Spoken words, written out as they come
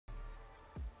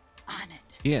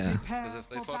Yeah. Because if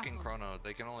they fucking chrono,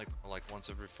 they can only like once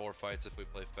every 4 fights if we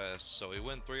play fast. So we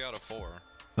win 3 out of 4.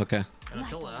 Okay. And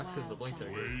until Axe is the blink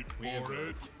target, we have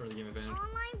the early game advantage.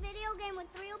 Online video game with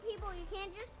 3 people, you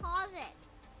can't just pause it.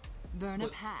 Burn a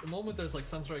But path. the moment there's like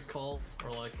Sunstrike Call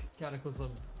or like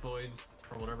Cataclysm, Void,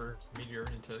 or whatever, Meteor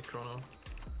into Chrono,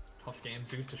 tough game.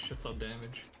 Zeus just shits up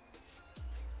damage.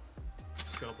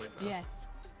 Just gotta play fast. Yes.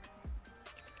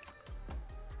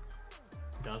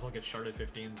 Dazzle gets sharded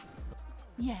 15.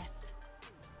 Yes.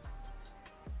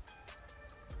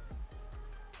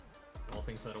 All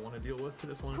things I don't want to deal with. I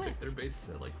just want to take their base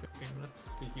at like 15 minutes.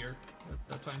 Be here at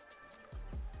that time.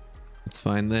 It's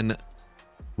fine. Then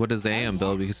what does the AM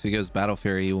build? Because if he goes Battle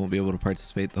Fury, he won't be able to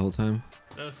participate the whole time.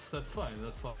 That's fine.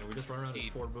 That's fine. We just run around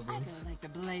with 4 baboons. Like the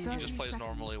blaze. He just plays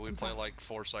normally. We play like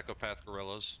 4 Psychopath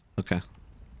Gorillas. Okay.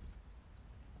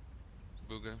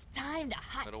 Booga. Time to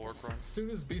hot. That'll work right. As soon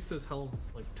as Beast has Helm,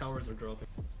 like towers are dropping.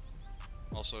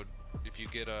 Also, if you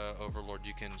get a Overlord,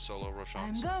 you can solo rush on.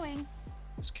 I'm going.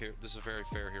 This is a very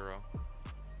fair hero.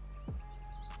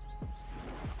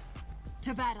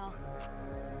 To battle.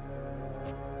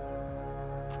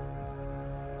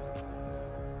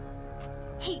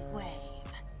 Heat wave.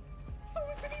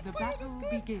 The battle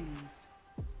begins.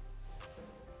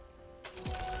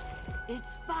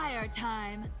 It's fire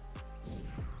time.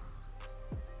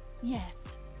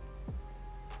 Yes.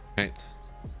 Right.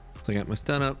 So I got my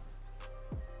stun up.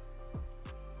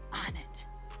 On it.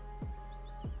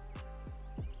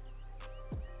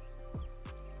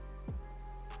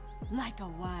 Like a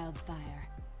wildfire.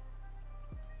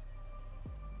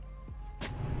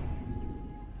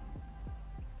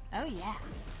 Oh yeah.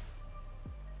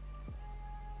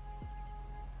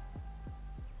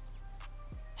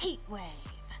 Heat wave.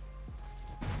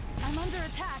 I'm under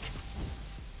attack.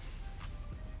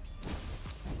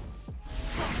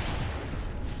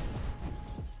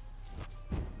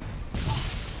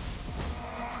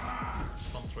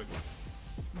 Sunstrike.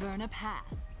 Burn a path.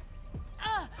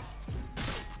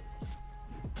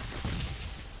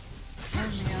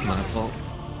 It's my fault.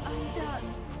 I'm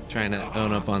done. Trying to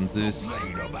own up on Zeus.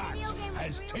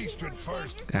 Has tasted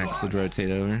first. Axe would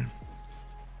rotate over.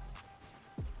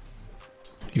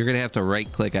 You're gonna have to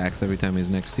right click Axe every time he's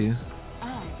next to you.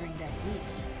 I bring that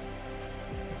heat.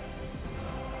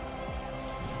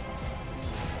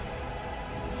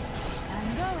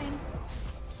 I'm going.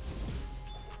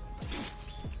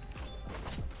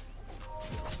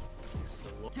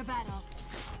 To battle.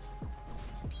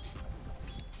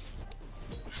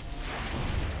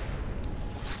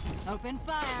 Open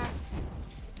fire.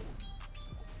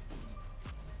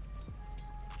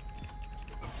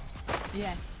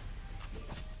 Yes.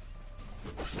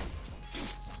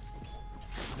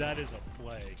 That is a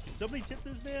play. Can somebody tip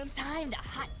this man? Time to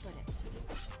hot foot it.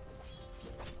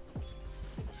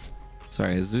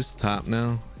 Sorry, is Zeus top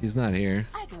now? He's not here.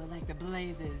 I go like the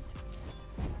blazes.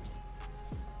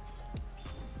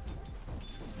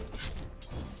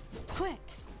 Quick.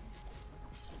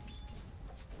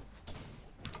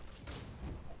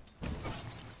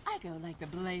 I go like the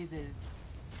blazes.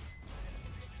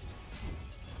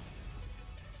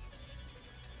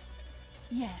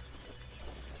 Yes.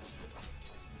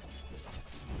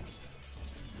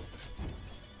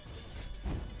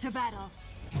 To battle.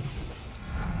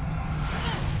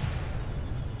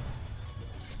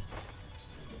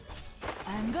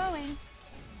 I'm going.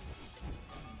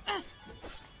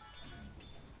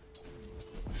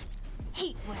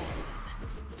 Heat wave.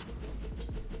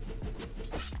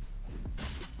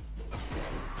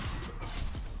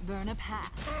 Burn a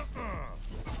path.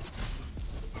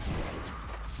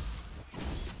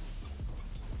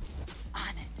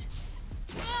 On it.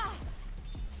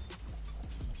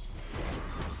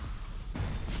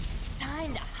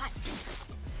 Time to hot.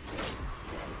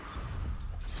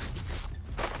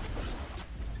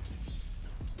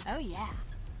 Oh yeah.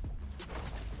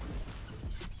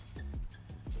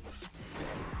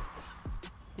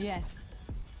 Yes.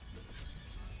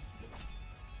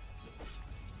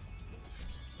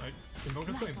 Alright,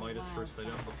 Invoker's going Midas first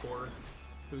item before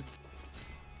Boots.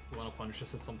 You want to punish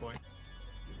us at some point.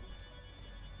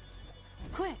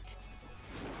 Quick.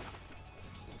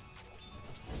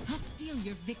 I'll steal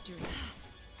your victory.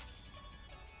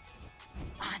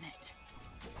 On it.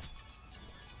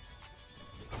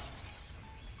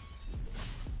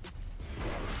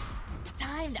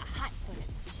 Time to hot foot it.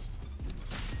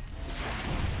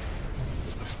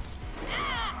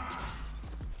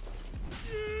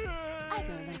 I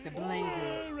go like the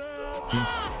blazes.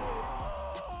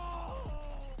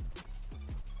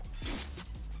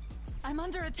 I'm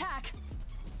under attack.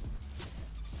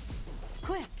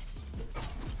 Quick.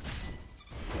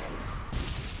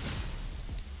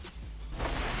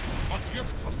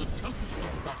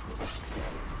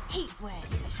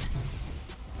 wave.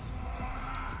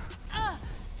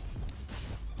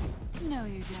 No,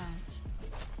 you don't.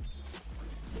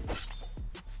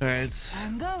 All right.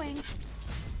 I'm going.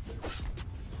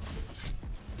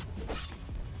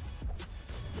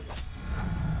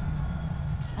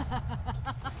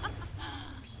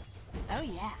 Oh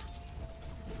yeah.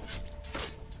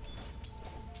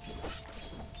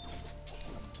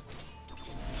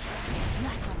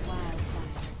 Like a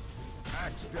wildfire.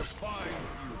 Axe define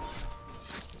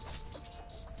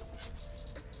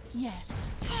you. Yes.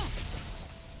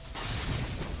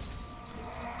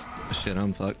 Shit,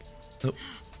 I'm fucked. Oh.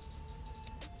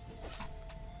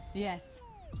 Yes.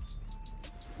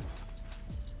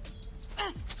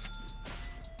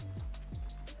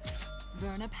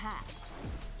 Burn a path.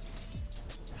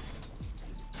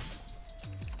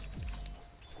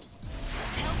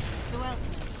 Help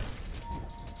swelter.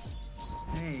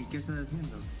 Hey, ¿qué estás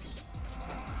haciendo?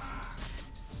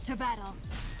 To battle.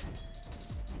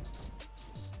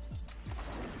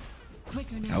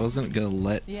 Quicker I now. wasn't gonna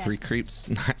let Yes. 3 creeps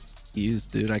not use,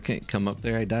 dude. I can't come up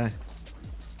there. I die.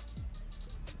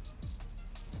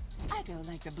 I go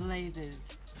like the blazes.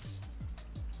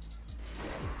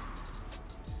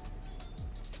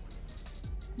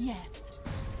 Yes.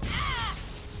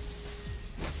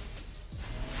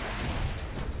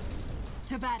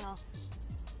 To battle.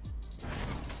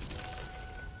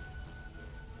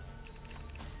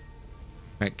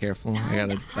 Alright, careful. I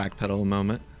gotta backpedal a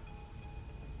moment.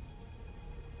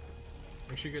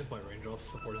 Make sure you guys buy range offs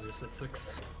before Zeus at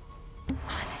 6. On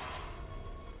it.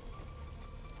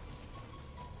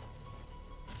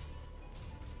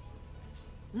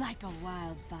 Like a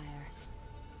wildfire.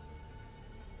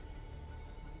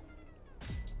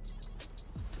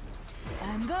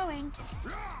 I'm going.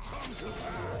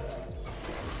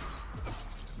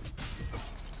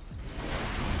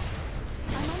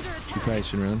 I'm under You attack. probably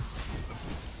should run.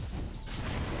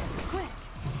 Quick.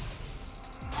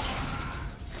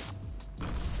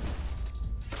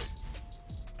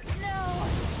 No.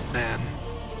 Man.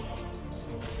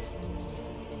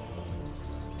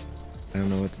 I don't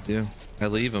know what to do. I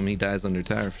leave him, he dies under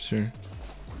tower for sure.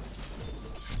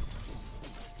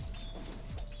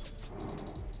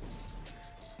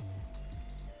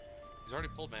 He's already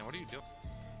pulled, man. What are you doing?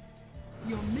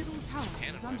 Your middle tower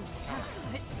Cannon is under wave. attack.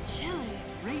 It's chilly.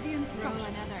 Radiant Throw structures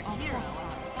another are hero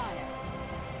fortified. on fire.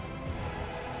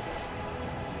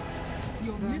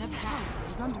 Your Burn a middle path.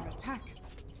 tower is under attack.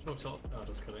 No top. Oh,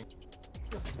 just kidding.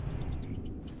 Just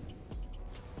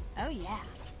Oh yeah.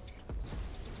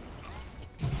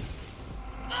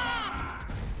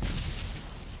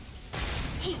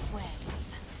 Heat wave.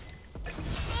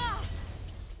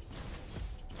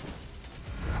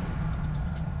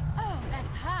 Oh,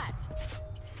 that's hot.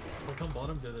 I'll come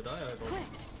bottom to the die. Quick.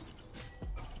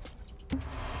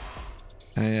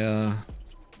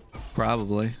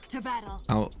 Probably. To battle.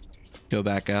 I'll go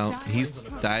back out. He's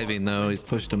diving though, he's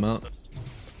pushed him up.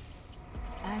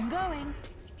 I'm going.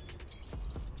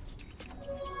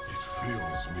 It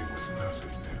fills me with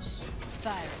nothingness.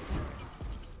 Fire it.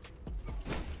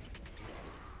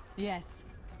 Yes.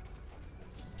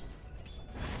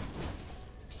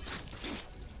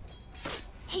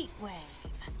 Heat wave.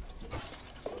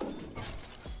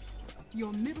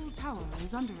 Your middle tower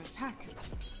is under attack.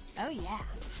 Oh yeah.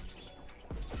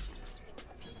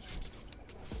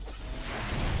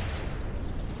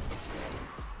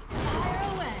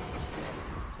 Fire away.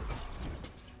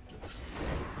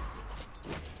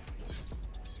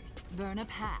 Burn a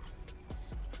path.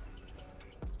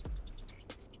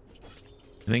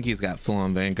 I think he's got full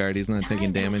on Vanguard. He's not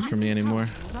taking damage from me anymore.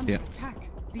 Is under Yeah. attack.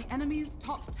 The enemy's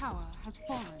top tower has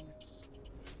fallen.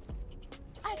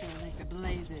 I go like the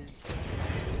blazes.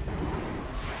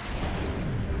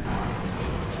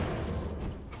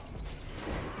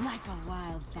 Like a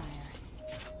wildfire.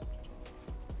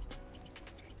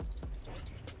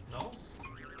 no.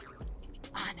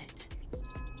 On it.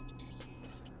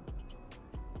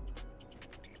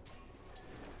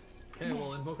 Okay, well,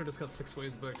 Yes. Invoker just got 6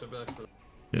 waves back to back. But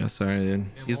Yeah, sorry, dude.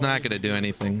 He's not gonna do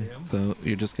anything, so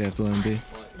you're just gonna have to let him be.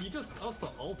 you just asked the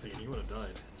ulti and you would have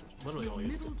died. It's literally Your all you.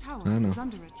 middle tower I know. is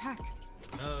under attack.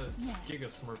 It's Yes. Giga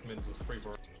Smurf mids is free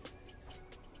bar.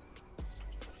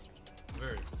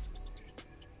 Very.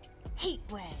 Heat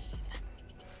wave.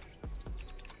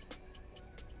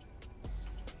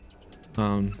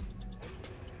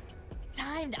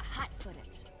 Time to hotfoot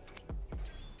it.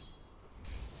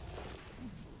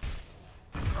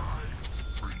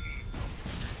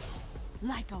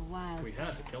 Like a wild. We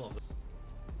had to kill him.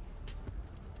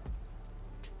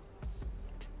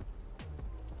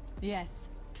 Yes.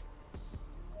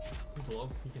 He's low.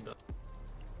 He can die.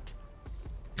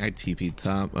 I TP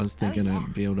top. I was thinking yeah.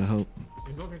 I'd be able to help.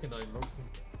 Invoker can die. Invoker can...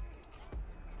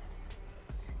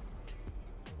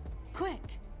 Quick.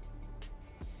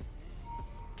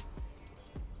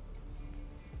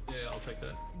 Yeah, I'll take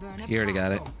that. Burn He already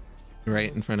got it.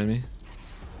 Right in front of me.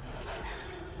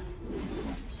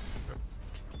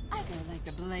 I go like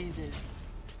the blazes.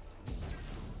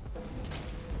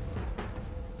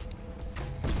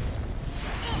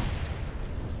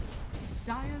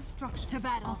 Dire's structures To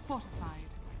battle. are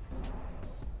fortified.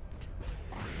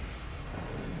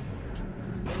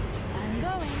 I'm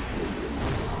going.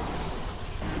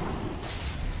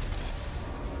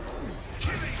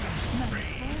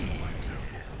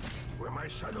 Where my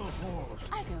shadow falls.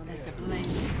 I go like the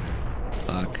blazes.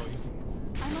 Fuck.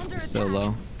 I'm under attack. So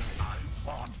low.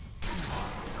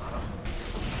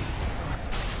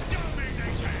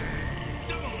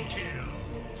 Double kill.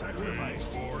 Sacrifice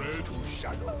for it to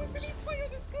shadow.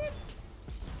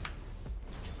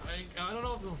 I don't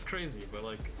know if this is crazy, but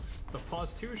like the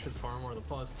pause 2 should farm or the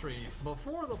pause 3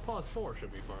 before the pause 4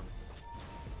 should be farmed.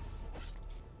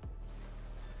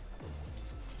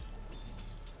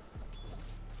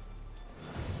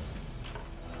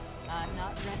 I'm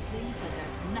not resting till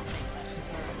there's nothing left to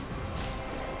burn.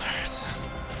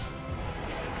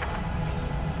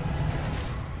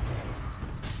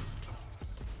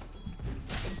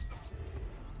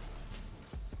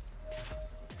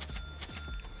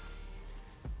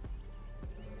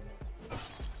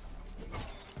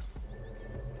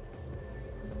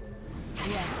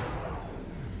 Yes.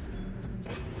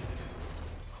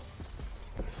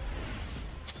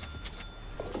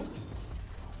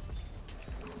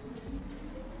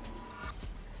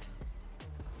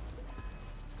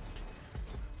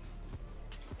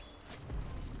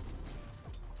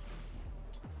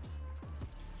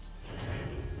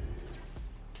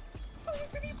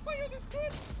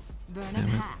 Burn a Damn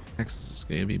it. path. X is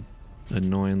gonna be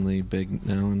annoyingly big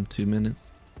now in 2 minutes.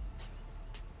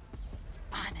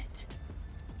 On it.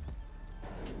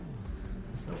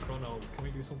 There's no chrono. Can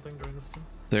we do something during this time?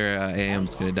 Their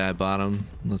AM's gonna die bottom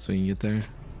unless we can get there.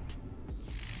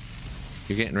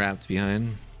 You're getting wrapped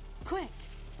behind. Quick.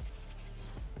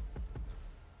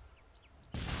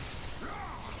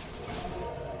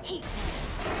 Heat.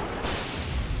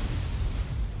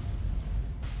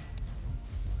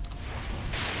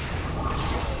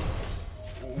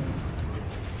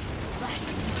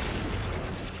 Slashing.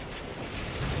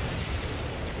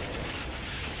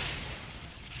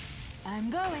 I'm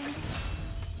going.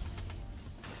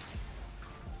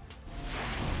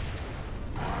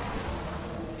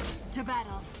 To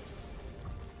battle.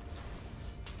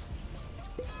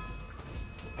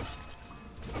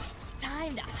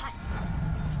 Time to hot.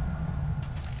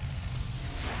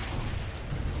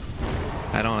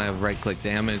 I don't have right click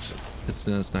damage. It's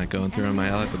not going through on my.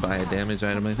 I'll have to buy a damage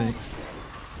item, I think.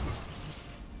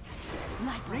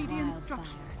 Like a Radiant wildfire.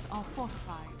 structures are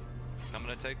fortified. I'm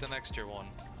gonna take the next tier one.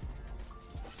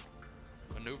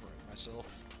 Maneuvering myself.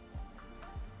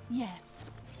 Yes.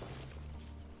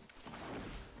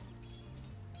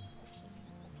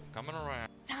 Coming around.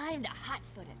 Time to hot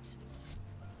foot it.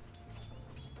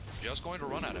 Just going to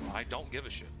run at him. I don't give a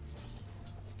shit.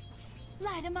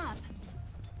 Light him up.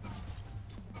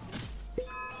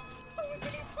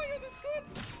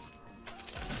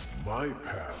 My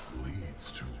path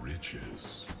leads to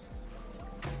riches.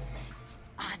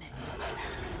 On it.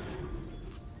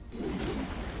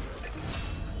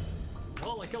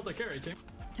 Well, I killed the carry team.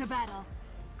 To battle.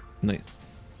 Nice.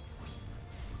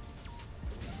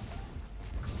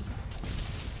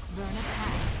 Burn a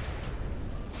path.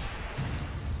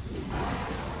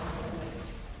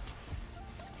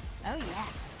 Oh yeah.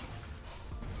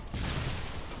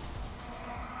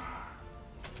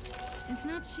 It's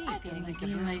not cheap I go getting like the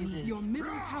the gear I blazes. need. Your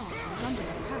middle tower is under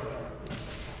attack.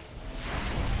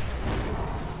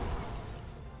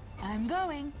 I'm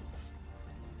going.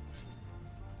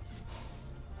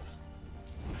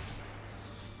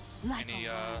 Like Any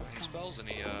a wildfire. spells?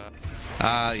 Any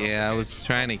Yeah, I was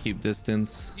trying to keep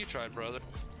distance. You tried, brother.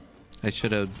 I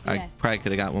should have. I Yes. probably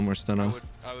could have got one more stun I off.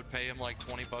 would pay him like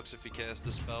 $20 if he cast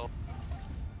a spell.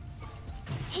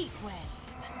 Heat wave.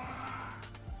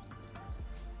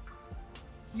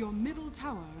 Your middle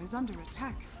tower is under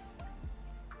attack.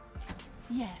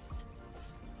 Yes.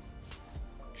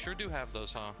 Sure do have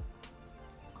those, huh?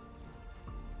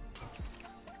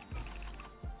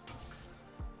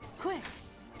 Quick.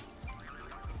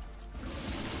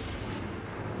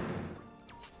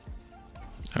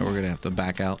 Oh, we're gonna have to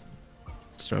back out.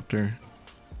 Disruptor.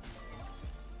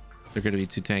 They're gonna be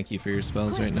too tanky for your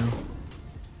spells right now.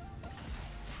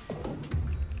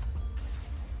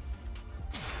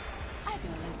 I go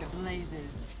like the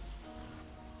blazes.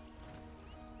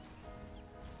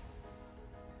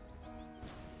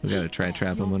 We gotta try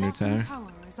trap him under tower. Tower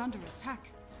is under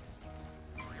attack.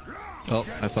 Oh,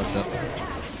 I fucked up.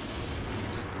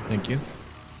 Thank you.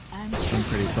 I'm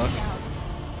pretty fucked.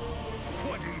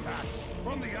 20 hats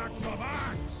from the axe of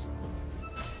axe.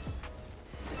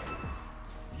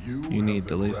 You need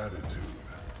to leave.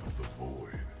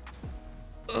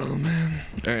 Oh man.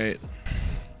 Alright.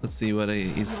 Let's see what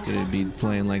he's gonna be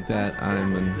playing like that.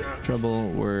 I'm in trouble.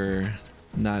 We're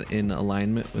not in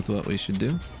alignment with what we should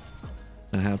do.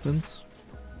 That happens.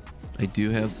 I do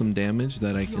have some damage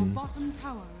that I Your can. bottom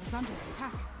tower is under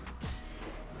attack.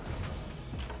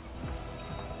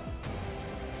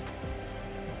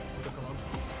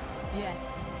 yes.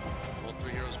 Well,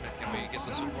 3 heroes mid. Can we get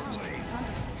this one? Tower is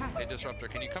under attack. Hey, Disruptor,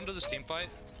 can you come to this team fight?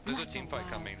 There's a team fight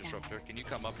coming, Disruptor. Can you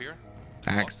come up here?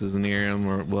 Axe is near him,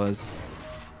 or it was.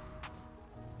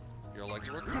 Your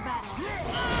legs work? To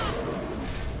battle.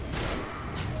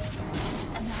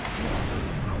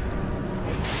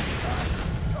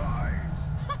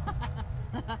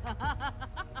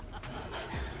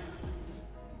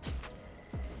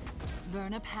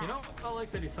 Burn a path. You know, I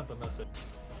like that he sent the message.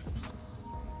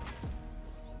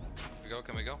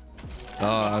 Can we go?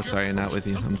 Oh, sorry, not with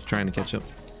you. I'm trying to catch up.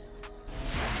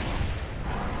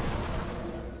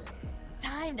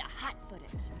 Time to hotfoot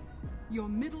it. Your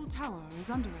middle tower is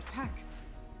under attack.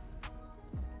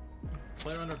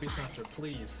 Play around our Beastmaster,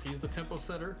 please. He's the tempo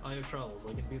setter. I have Charles.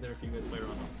 I can be there if you guys play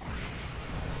around him.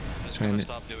 I'm just Trying gonna to-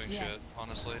 stop doing Yes. shit,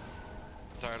 honestly.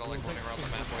 I'm tired of like running around the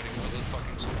map waiting for the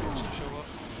fucking supports to show up.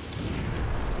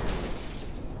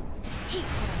 Heat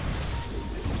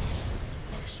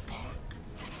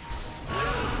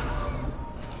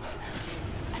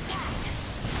attack.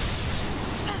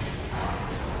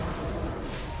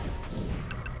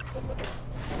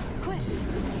 Quick.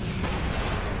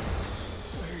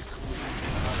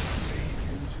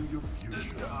 Into your future.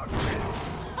 Good job.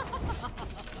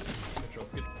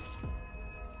 Good.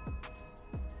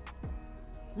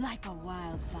 Like a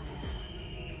wildfire.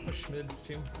 Push mid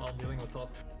team while dealing with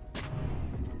top.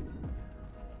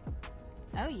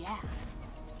 Oh yeah.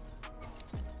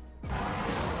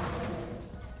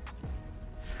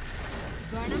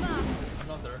 Burn them up. I'm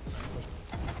not there.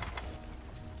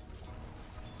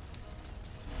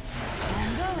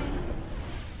 I'm going.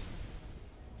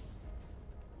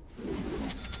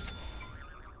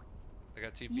 I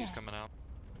got TPs Yes. coming out.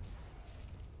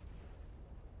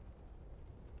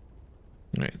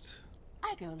 Right.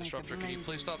 I go like Disruptor, a can you blaze.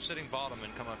 please stop sitting bottom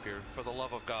and come up here? For the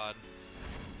love of God.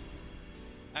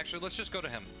 Actually, let's just go to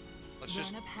him. Let's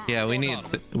just... Burn a path. Yeah, we Go need.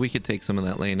 bottom. We could take some of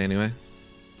that lane anyway.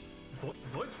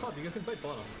 Void's top. You guys can fight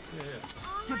bottom. Yeah, yeah.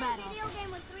 To On my battle. video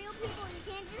game with real people,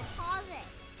 you can't just pause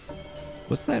it.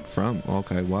 What's that from?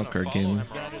 Okay, Walker follow Game. him.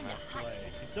 Got in that play.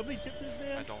 Can somebody tip this I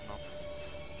man? don't know.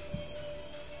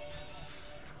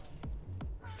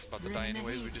 About to Bring die the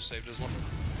anyways, we heat. just saved his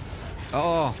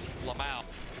Oh, Lamau.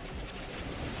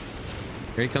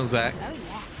 here he comes back. Oh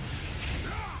yeah.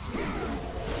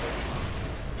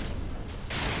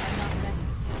 I'm not ready.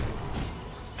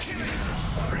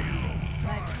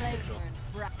 My blade burns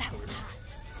bright. That was hot.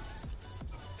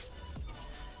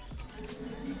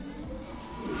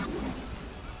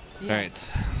 All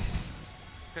right.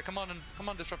 Okay, come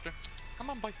on, Disruptor. Come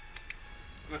on, boy.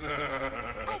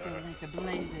 I go like the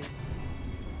blazes.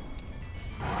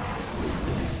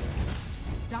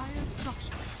 Dire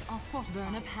structures are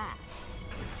Burn a fortified. path.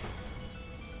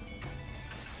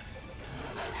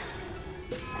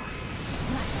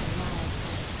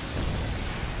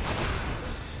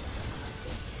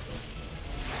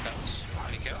 Like a Counts.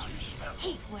 Any casters? wildfire.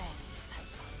 Heat wave.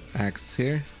 Axe is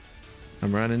here.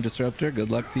 I'm running Disruptor. Good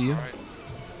luck to you. Alright,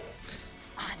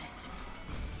 On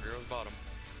it. hero's bottom.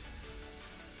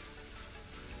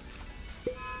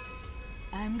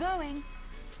 I'm going.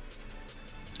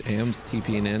 Am's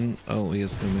TPing in. Oh, he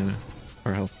has no mana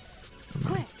or health.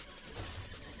 Quick.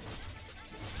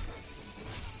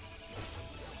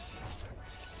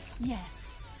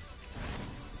 Yes.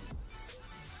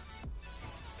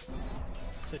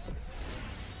 To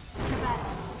battle.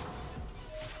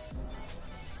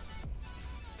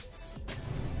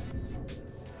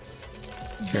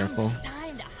 Careful.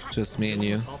 Time to hot. Just me and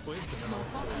you. Top waves and then I'll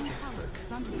Bottom just tower stick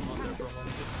is under on there attack. for a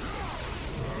moment.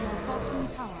 Your bottom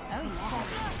tower Oh is yeah.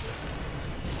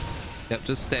 Yep,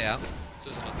 just stay out. This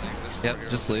isn't a thing. There's Yep, four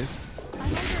just heroes. leave. I'm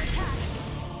under attack.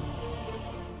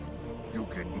 You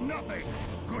get nothing.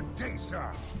 Good day,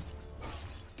 sir.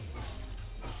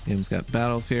 Am's got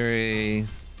Battle Fury.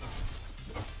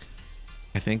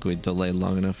 I think we delayed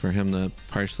long enough for him to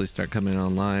partially start coming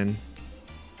online.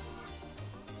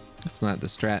 It's not the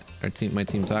strat my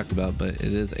team talked about, but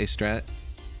it is a strat.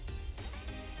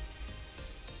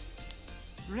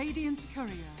 Radiant's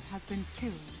courier has been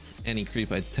killed. Any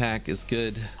creep attack is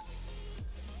good.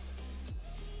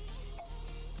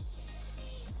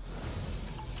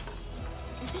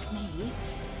 Is it me?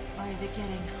 Or is it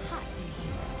getting hot in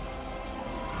here?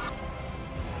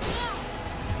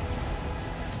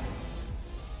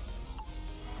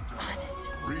 On it.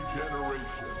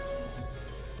 Regeneration.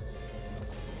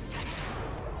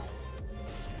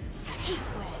 Heat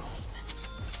wave.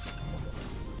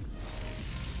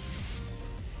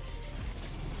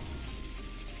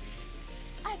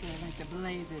 I go like the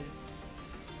blazes.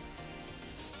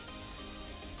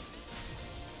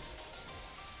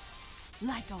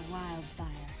 Like a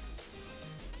wildfire.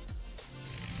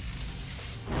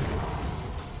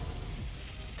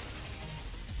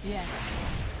 Yes.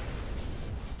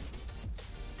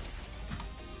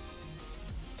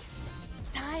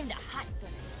 Time to hot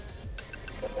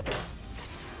foot it.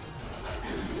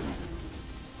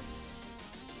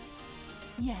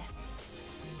 Yes.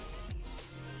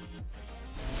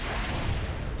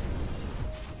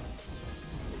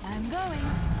 I'm going.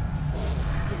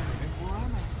 Getting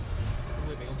warmer. I'm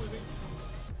leaving.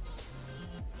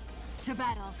 To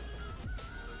battle.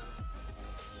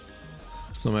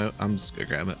 So I'm just gonna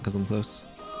grab it because I'm close.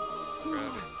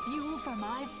 Grab it. Fuel for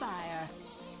my fire.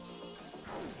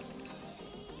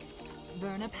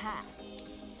 Burn a path.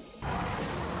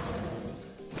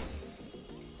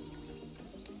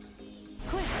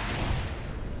 Quick.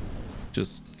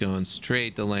 Just going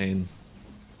straight to lane.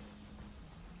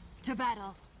 To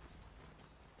battle.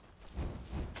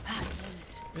 Hot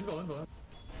minute. Info.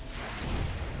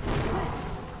 Quick.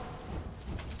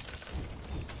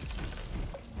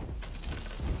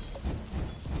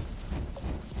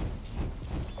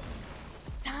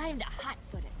 Time to hot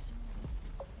foot it.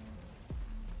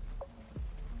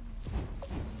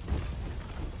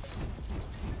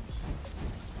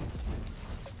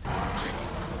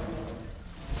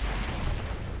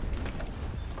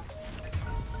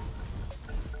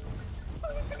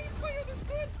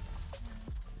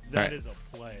 That Alright. is a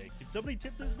play. Can somebody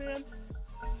tip this man?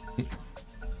 Burn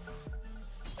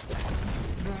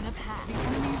a path. The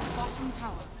enemy's bottom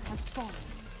tower has fallen.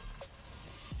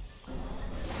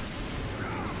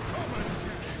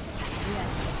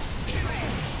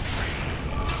 Yes.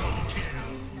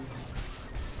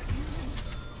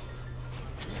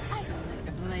 I go like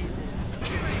the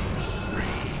blazes.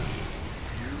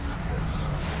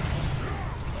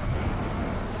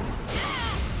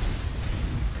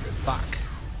 Fuck.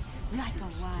 Like a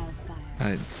wildfire.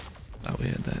 I thought we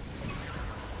had that.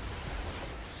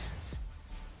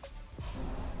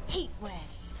 Heat wave.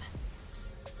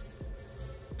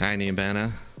 I need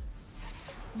Banna.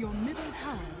 Your middle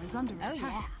tower is under Oh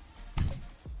attack. yeah.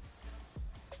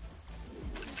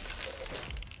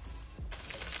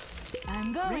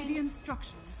 I'm going. Radiant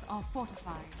structures are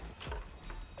fortified.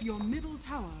 Your middle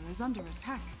tower is under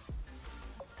attack.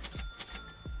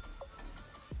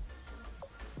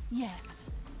 Yes.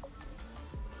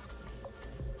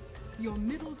 Your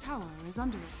middle tower is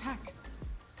under attack.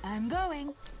 I'm going.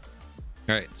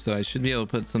 All right, so I should be able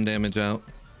to put some damage out.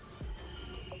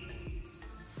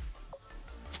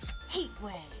 Heat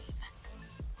wave.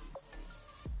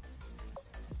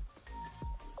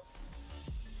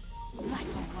 Like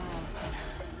a wildfire.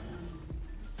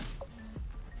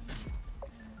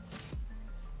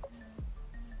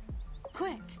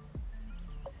 Quick.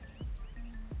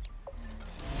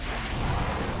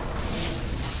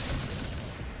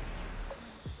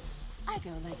 I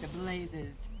go like the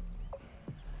blazes.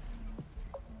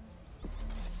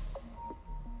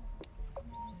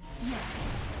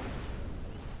 Yes.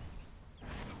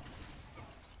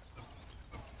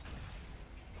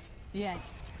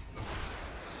 Yes.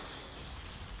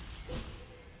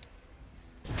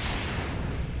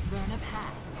 Burn a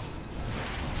path.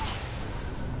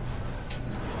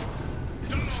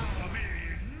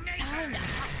 Time to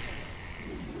hot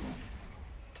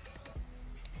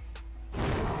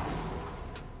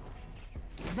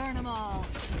it. Burn them all.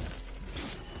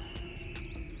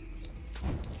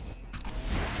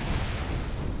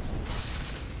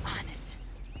 On it.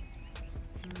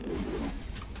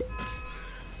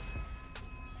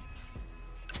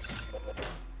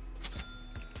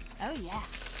 Oh yeah.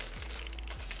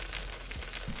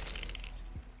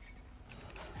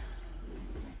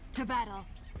 To battle.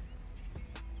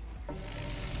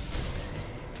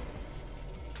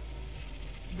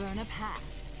 Burn a path.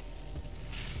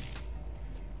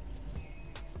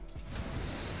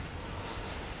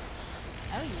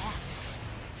 Oh yeah.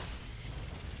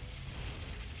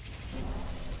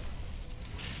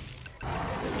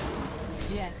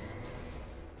 Yes.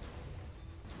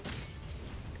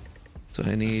 So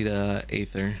I need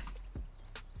Aether.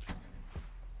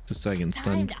 just so I can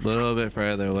stun a little bit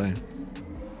farther away.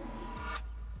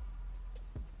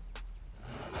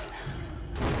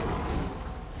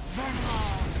 Burn them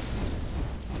all.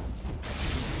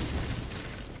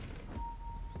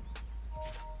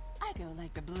 I go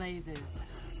like the blazes.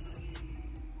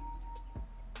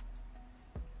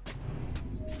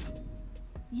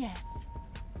 Yes.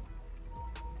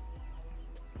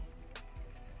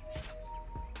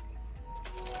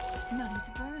 No need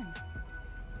to burn.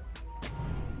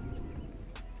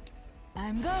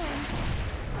 I'm going.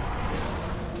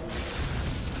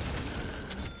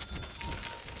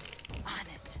 On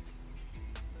it.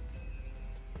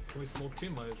 Can we smoke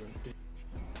team my agent?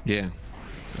 Yeah,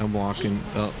 I'm walking.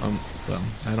 Oh, well,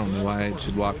 I don't know why I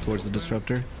should walk towards the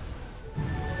disruptor.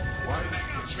 What is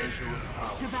the treasure of power?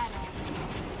 To battle.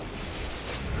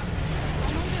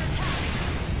 I'm under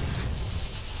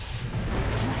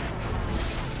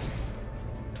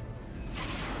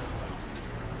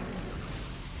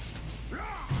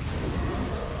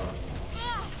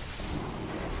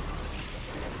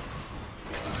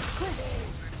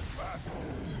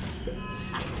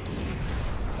attack.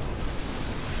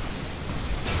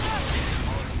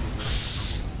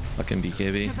 Fucking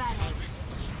BKB. To battle.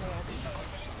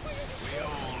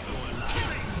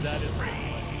 That is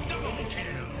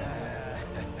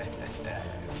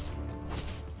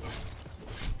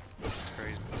It's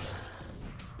crazy.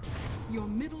 Your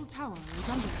middle tower is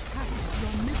under attack.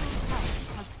 Your middle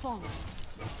tower has fallen.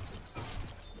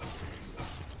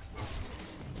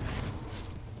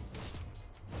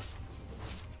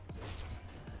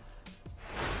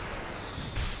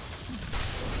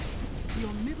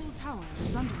 Your middle tower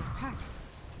is under attack.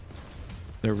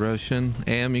 They're Roshan.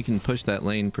 Am, you can push that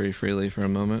lane pretty freely for a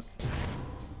moment.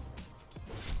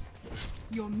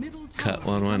 Your middle tower Cut is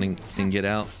 1-1 under and attack. get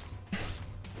out.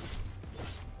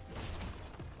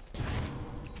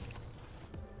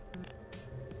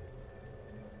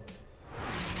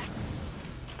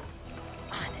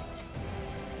 On it.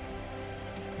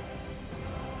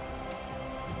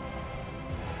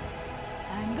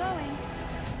 I'm going.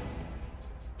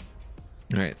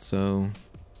 Alright, so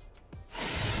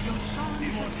Your Shan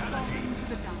has fallen to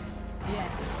the down.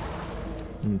 Yes.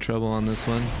 I'm in trouble on this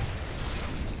one.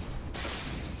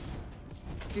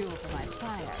 Fuel for my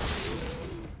fire.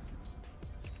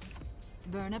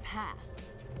 Burn a path.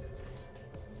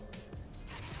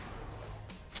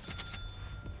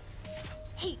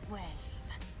 Heat wave.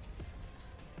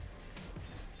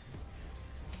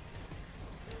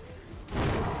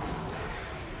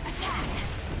 Attack.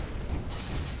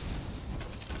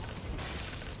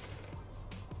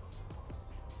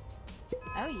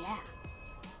 Oh yeah.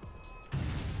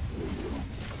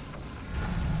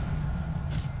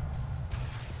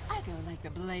 I go like the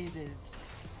blazes.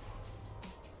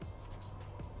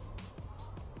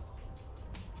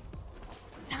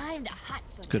 Time to hot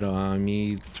foot. Good on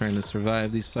me trying to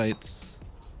survive these fights.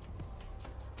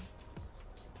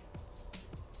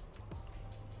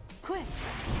 Quick.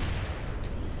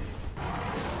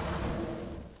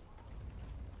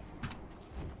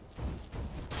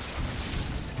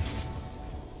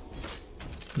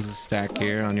 There's a stack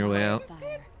here on your way out. Fire.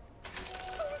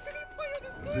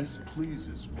 This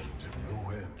pleases me to no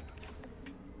end.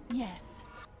 Yes.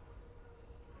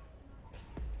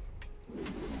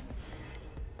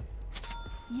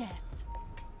 Yes.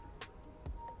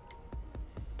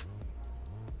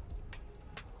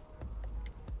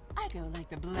 I go like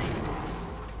the blazes.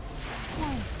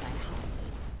 Once my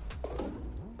heart.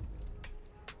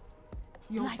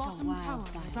 Your Like a bottom tower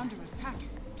wildfire. is under attack.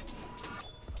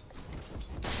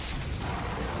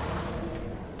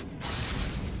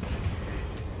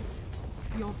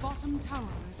 Your bottom tower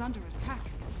is under attack.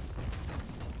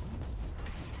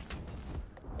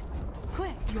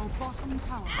 Quick. Your bottom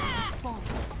tower has fallen.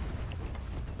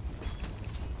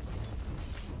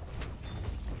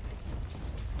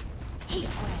 Heat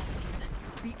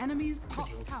wave. The enemy's top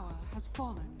tower has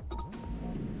fallen.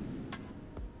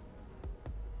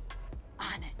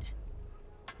 On it.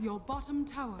 Your bottom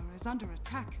tower is under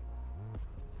attack.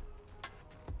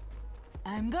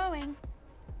 I'm going.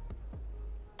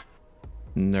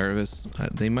 Nervous.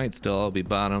 They might still all be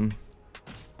bottom.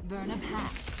 Burn a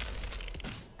path.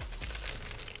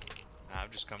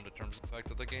 I've just come to terms with the fact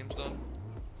that the game's done.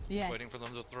 Yes. Waiting for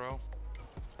them to throw.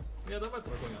 Yeah, that might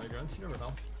throw going high ground. You never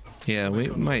know. Yeah, we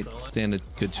might stand a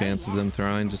good chance of them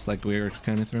throwing, just like we were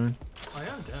kind of throwing. I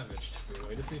am damaged too.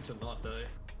 I just need to not die.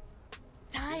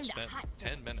 Time to Spent hot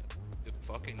 10 foot. minutes. Did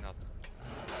fucking nothing.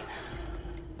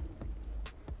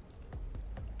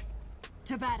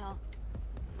 To battle.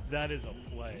 That is a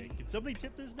plague. Can somebody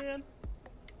tip this man?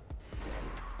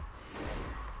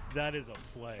 That is a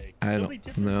play. I Somebody don't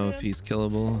tip this know man? if he's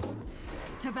killable.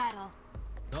 To battle.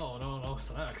 No, it's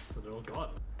an axe. Oh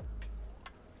god.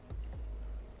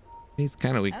 He's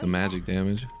kind of weak to magic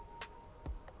damage.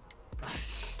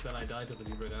 Then I died to the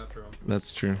dude right after him.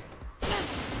 That's true.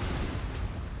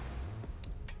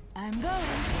 I'm going.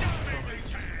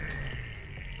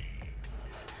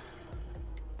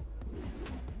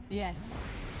 Yes.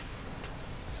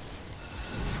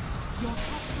 Your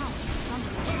top tower is under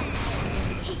attack.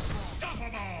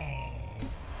 Unstoppable!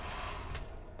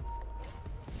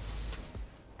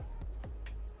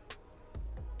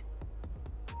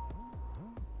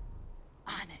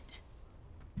 On it.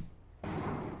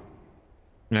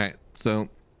 All right, so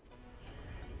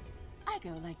I go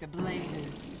like the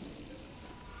blazes.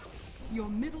 Your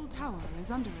middle tower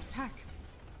is under attack.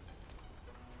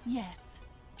 Yes.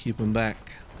 keep him back.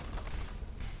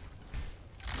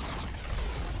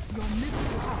 Your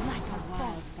middle tower Like has a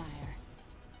fallen. wildfire.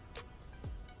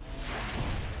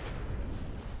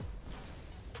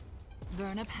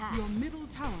 Burn a path. Your middle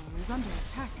tower is under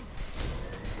attack.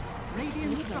 Radiant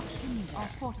Little structures Caesar. are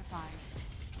fortified.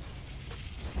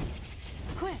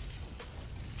 Quick.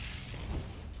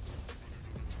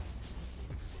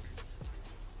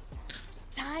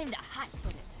 Time to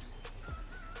hot-foot it.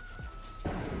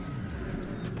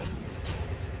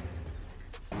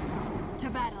 To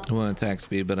battle. I want attack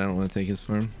speed, but I don't want to take his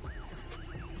farm.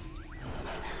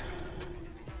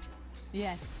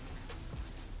 Yes.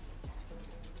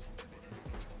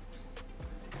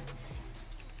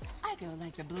 I go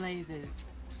like the blazes.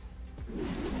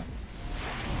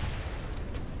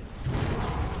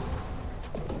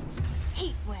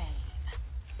 Heat wave.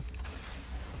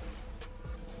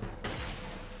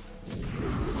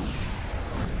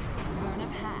 Burn a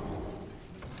path.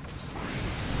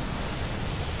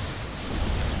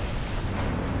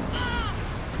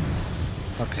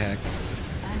 Fuck Hex.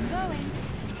 I'm going.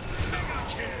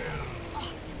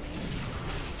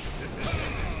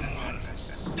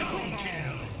 Double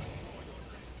kill!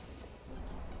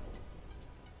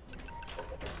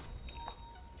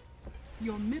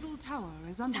 Your middle tower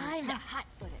is under Time to attack.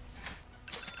 hot-foot it.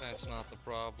 That's not the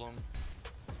problem.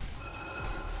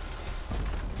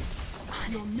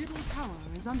 Your middle tower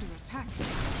is under attack.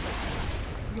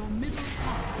 Your middle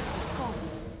tower has fallen.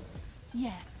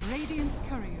 Yes. Radiant's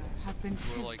courier has been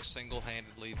We're killed. like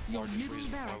single-handedly the Your largest middle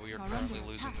reason why we barracks are are currently under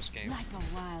losing attack. this game. Like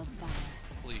a wildfire.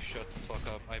 Please shut the fuck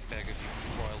up. I beg of you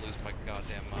before I lose my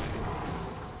goddamn mind.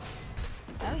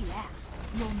 Oh yeah.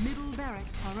 Your middle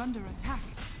barracks are under attack.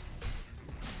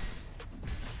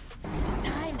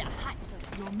 Time to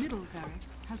hot-foot it. Your middle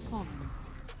barracks has fallen.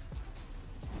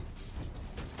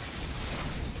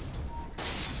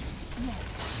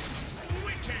 Yes.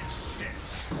 Wicked sick!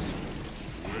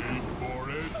 Wait for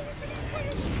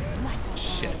it! Like a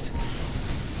Shit.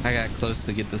 I got close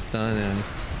to get the stun and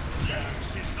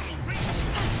This is the ring!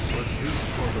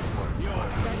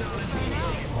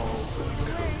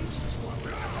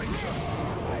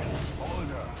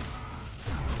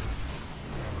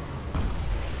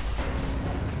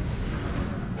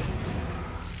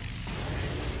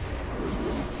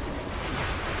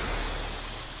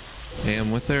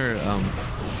 damn, with their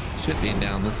shit being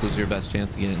down, this was your best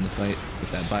chance to get in the fight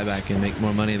with that buyback and make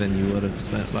more money than you would have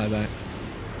spent buyback.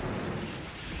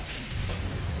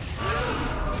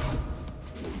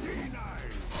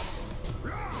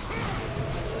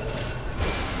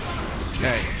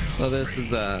 Okay, so this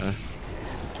is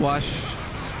wash.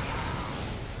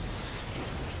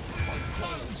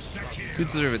 We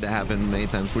deserve it to happen many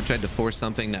times. We tried to force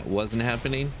something that wasn't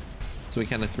happening, so we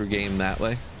kind of threw game that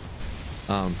way.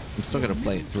 I'm still gonna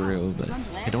play it through, but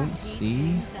I don't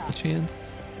see a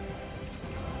chance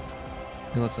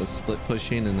unless it's split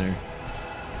pushing and they're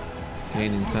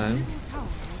gaining Your time. middle tower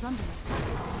is under attack.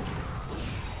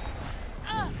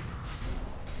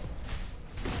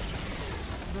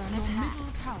 burn a Your path.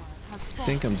 middle tower has I fallen.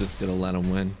 think I'm just gonna let them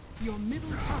win. Your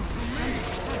middle tower is under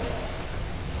attack.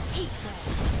 Heat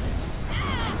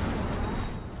wave.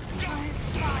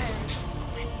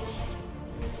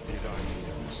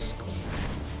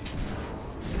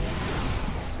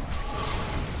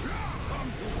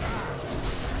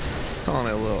 Calling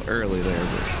it a little early there,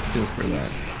 but good for that.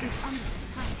 Is under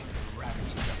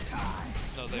attack.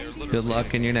 No, they are literally. Good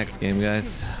luck in your next game,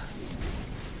 guys.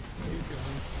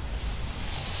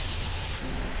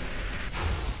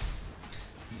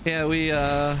 Yeah, we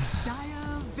Dire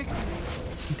victory.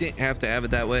 didn't have to have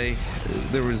it that way.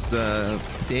 There was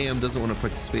DM doesn't want to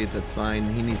participate. That's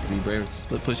fine. He needs to be brave.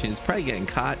 Split pushing. He's probably getting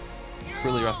caught.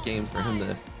 Really rough game for him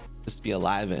to just be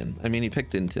alive in. I mean, he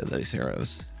picked into those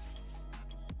heroes.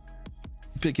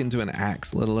 pick into an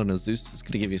axe, let alone a Zeus is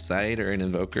gonna give you sight or an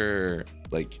invoker, or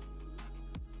like.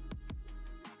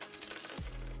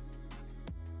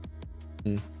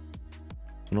 I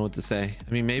don't know what to say.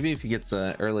 I mean, maybe if he gets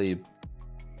a early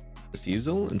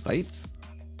refusal and fights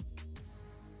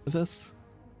with us,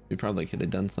 we probably could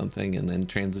have done something and then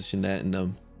transitioned that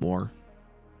into more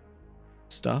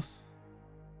stuff.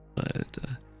 But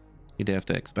you'd have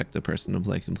to expect the person to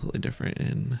play completely different,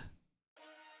 and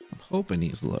I'm hoping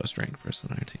he's the lowest ranked person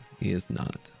on our team. He is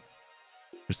not.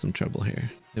 There's some trouble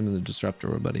here. Him and the Disruptor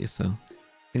were buddies, so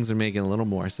things are making a little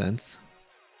more sense.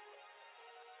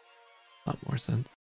 A lot more sense.